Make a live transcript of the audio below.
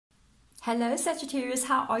Hello Sagittarius,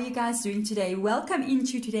 how are you guys doing today? Welcome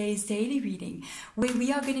into today's daily reading where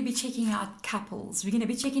we are going to be checking out couples. We're going to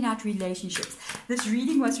be checking out relationships. This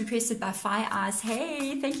reading was requested by Fire Eyes.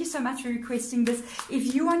 Hey, thank you so much for requesting this.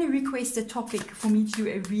 If you want to request a topic for me to do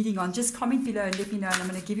a reading on, just comment below and let me know and I'm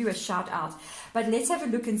going to give you a shout out. But let's have a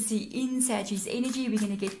look and see in Sagittarius energy. We're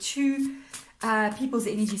going to get two people's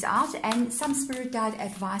energies out and some spirit guide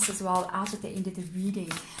advice as well out at the end of the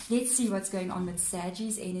reading. Let's see what's going on with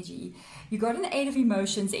Sagittarius energy. You got an 8 of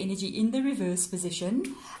emotions energy in the reverse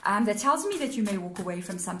position. That tells me that you may walk away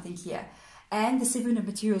from something here. And the 7 of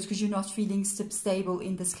materials because you're not feeling stable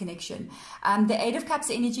in this connection. The 8 of cups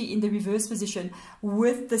energy in the reverse position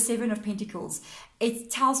with the 7 of pentacles.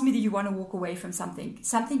 It tells me that you want to walk away from something.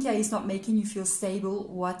 Something here is not making you feel stable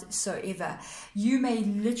whatsoever. You may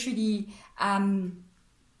literally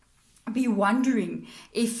be wondering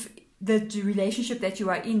if the relationship that you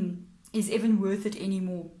are in is even worth it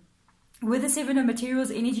anymore. With the 7 of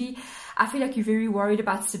materials energy, I feel like you're very worried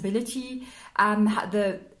about stability.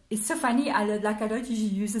 It's so funny, I don't usually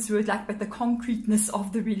use this word, but the concreteness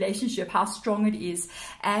of the relationship, how strong it is.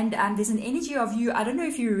 And there's an energy of you, I don't know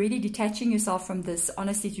if you're already detaching yourself from this,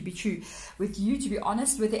 honestly, to be true. With you, to be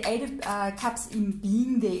honest, with the 8 of cups in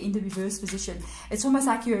being there in the reverse position, it's almost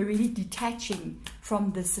like you're already detaching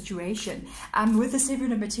from this situation. With the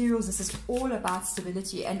 7 of materials, this is all about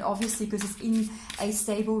stability. And obviously, because it's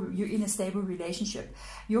you're in a stable relationship.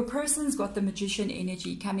 Your person's got the magician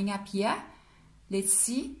energy coming up here. Let's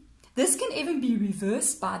see. This can even be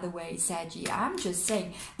reversed, by the way, Saggy. I'm just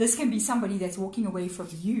saying, this can be somebody that's walking away from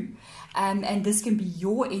you. And this can be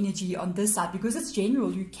your energy on this side. Because it's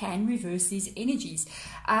general, you can reverse these energies.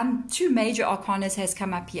 2 major arcanas has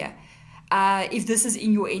come up here. If this is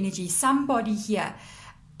in your energy, somebody here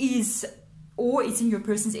is, or it's in your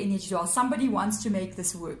person's energy as well. Somebody wants to make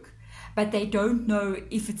this work, but they don't know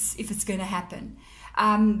if it's going to happen.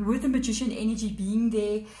 With the magician energy being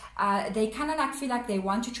there, they kind of feel like they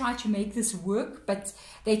want to try to make this work, but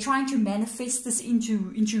they're trying to manifest this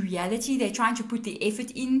into reality. They're trying to put the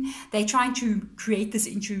effort in. They're trying to create this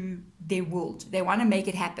into their world. They want to make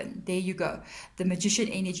it happen. There you go. The magician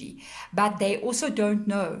energy. But they also don't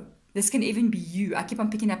know. This can even be you. I keep on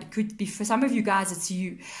picking up. It could be for some of you guys, it's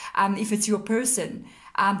you. If it's your person,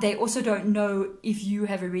 they also don't know if you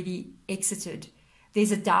have already exited.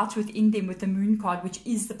 There's a doubt within them with the moon card, which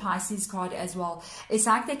is the Pisces card as well. It's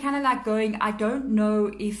like they're kind of going, I don't know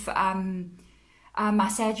if my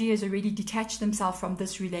Sagittarius has already detached themselves from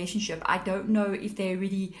this relationship. I don't know if they're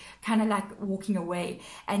already kind of walking away.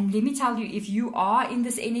 And let me tell you, if you are in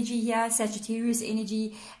this energy here, Sagittarius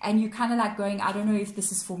energy, and you're kind of going, I don't know if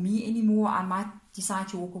this is for me anymore, I might decide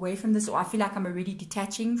to walk away from this, or I feel like I'm already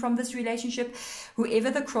detaching from this relationship.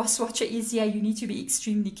 Whoever the cross watcher is here, you need to be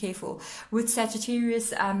extremely careful. With Sagittarius,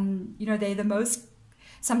 they're the most,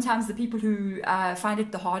 sometimes the people who find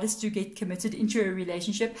it the hardest to get committed into a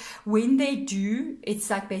relationship. When they do,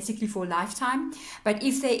 it's basically for a lifetime. But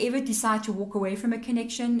if they ever decide to walk away from a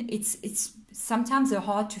connection, it's sometimes they're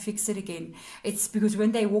hard to fix it again. It's because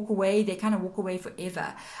when they walk away, they kind of walk away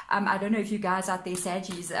forever. I don't know if you guys out there,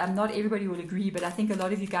 Saggies, not everybody will agree, but I think a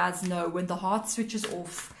lot of you guys know when the heart switches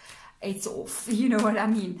off, it's off. You know what I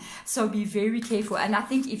mean? So be very careful. And I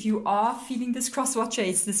think if you are feeling this cross watcher,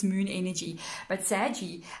 it's this moon energy. But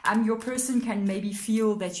Saggy, your person can maybe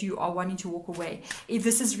feel that you are wanting to walk away. If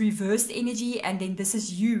this is reversed energy and then this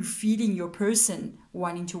is you feeling your person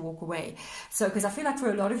wanting to walk away. So because I feel like for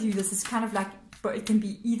a lot of you, this is kind of but it can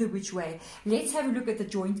be either which way. Let's have a look at the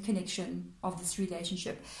joint connection of this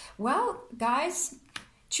relationship. Well, guys,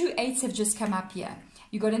 2 8s have just come up here.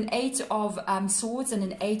 You got an 8 of swords and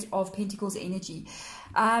an 8 of pentacles energy.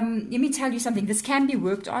 Let me tell you something. This can be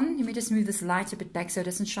worked on. Let me just move this light a bit back so it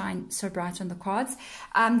doesn't shine so bright on the cards.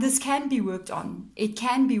 This can be worked on. It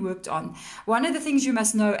can be worked on. One of the things you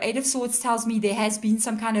must know, 8 of swords tells me there has been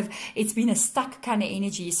some kind of, it's been a stuck kind of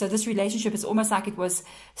energy. So this relationship is almost like it was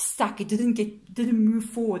stuck. It didn't move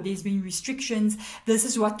forward. There's been restrictions. This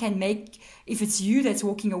is what can make, if it's you that's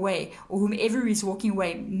walking away or whomever is walking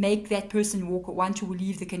away, make that person want to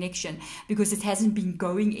leave the connection because it hasn't been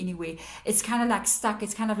going anywhere. It's kind of stuck.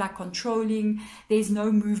 It's kind of controlling. There's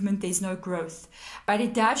no movement. There's no growth. But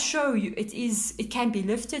it does show you it can be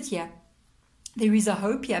lifted here. There is a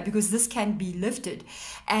hope here because this can be lifted.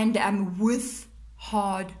 And with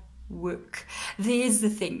hard work. There's the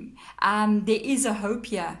thing. There is a hope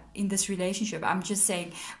here in this relationship. I'm just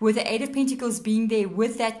saying, with the 8 of Pentacles being there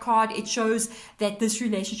with that card, it shows that this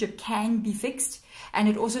relationship can be fixed. And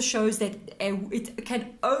it also shows that it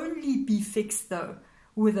can only be fixed, though,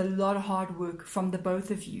 with a lot of hard work from the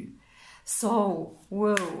both of you. So,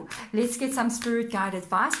 whoa, let's get some spirit guide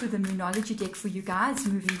advice with the Moonology deck for you guys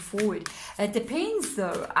moving forward. It depends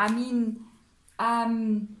though. I mean,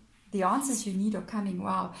 the answers you need are coming.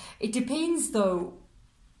 Wow. It depends though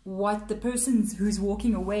what the person who's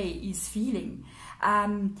walking away is feeling.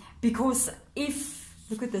 Because if,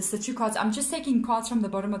 look at this, the 2 cards. I'm just taking cards from the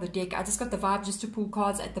bottom of the deck. I just got the vibe just to pull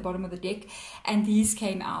cards at the bottom of the deck, and these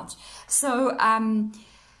came out. So,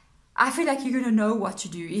 I feel like you're going to know what to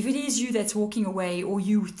do. If it is you that's walking away, or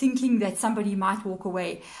you thinking that somebody might walk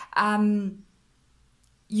away,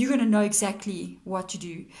 you're going to know exactly what to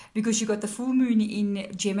do, because you got the full moon in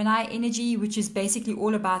Gemini energy, which is basically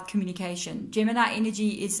all about communication. Gemini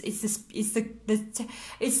energy is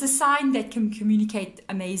the sign that can communicate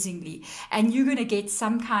amazingly, and you're going to get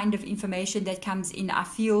some kind of information that comes in. I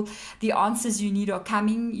feel the answers you need are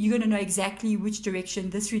coming. You're going to know exactly which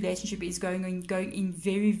direction this relationship is going in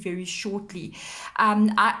very, very shortly.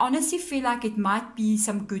 I honestly feel like it might be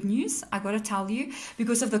some good news, I got to tell you,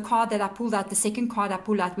 because of the card that I pulled out, the second card I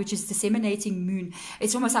pulled out, which is disseminating moon.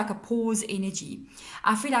 It's almost like a pause energy.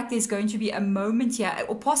 I feel like there's going to be a moment here,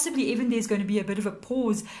 or possibly even there's going to be a bit of a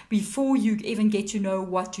pause before you even get to know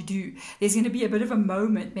what to do. There's going to be a bit of a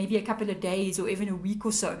moment, maybe a couple of days or even a week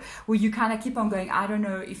or so, where you kind of keep on going, I don't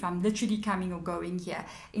know if I'm literally coming or going here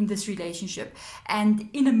in this relationship. And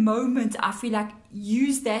in a moment, I feel like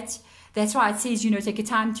use that. That's why it says, you know, take a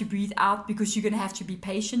time to breathe out, because you're going to have to be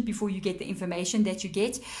patient before you get the information that you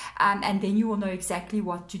get. And then you will know exactly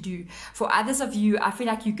what to do. For others of you, I feel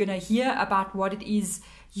like you're going to hear about what it is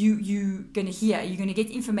you're going to hear. You're going to get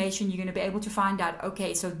information. You're going to be able to find out,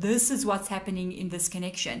 okay, so this is what's happening in this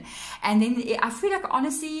connection. And then I feel like,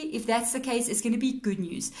 honestly, if that's the case, it's going to be good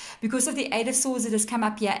news. Because of the 8 of Swords that has come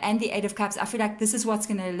up here and the 8 of Cups, I feel like this is what's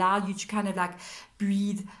going to allow you to kind of like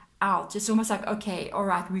breathe out. It's almost like, okay, all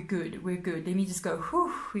right, we're good. Let me just go,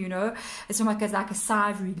 whew, you know. It's almost like a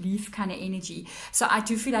sigh of relief kind of energy. So I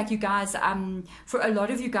do feel like you guys, for a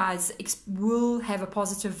lot of you guys, will have a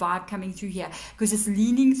positive vibe coming through here, because it's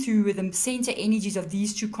leaning through with the center energies of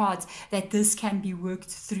these 2 cards that this can be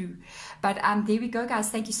worked through. But there we go,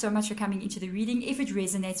 guys. Thank you so much for coming into the reading. If it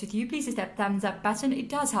resonates with you, please hit that thumbs up button. It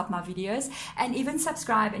does help my videos. And even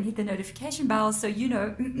subscribe and hit the notification bell so you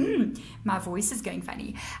know my voice is going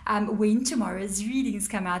funny when tomorrow's readings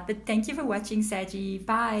come out. But thank you for watching, Saggy.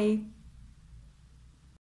 Bye.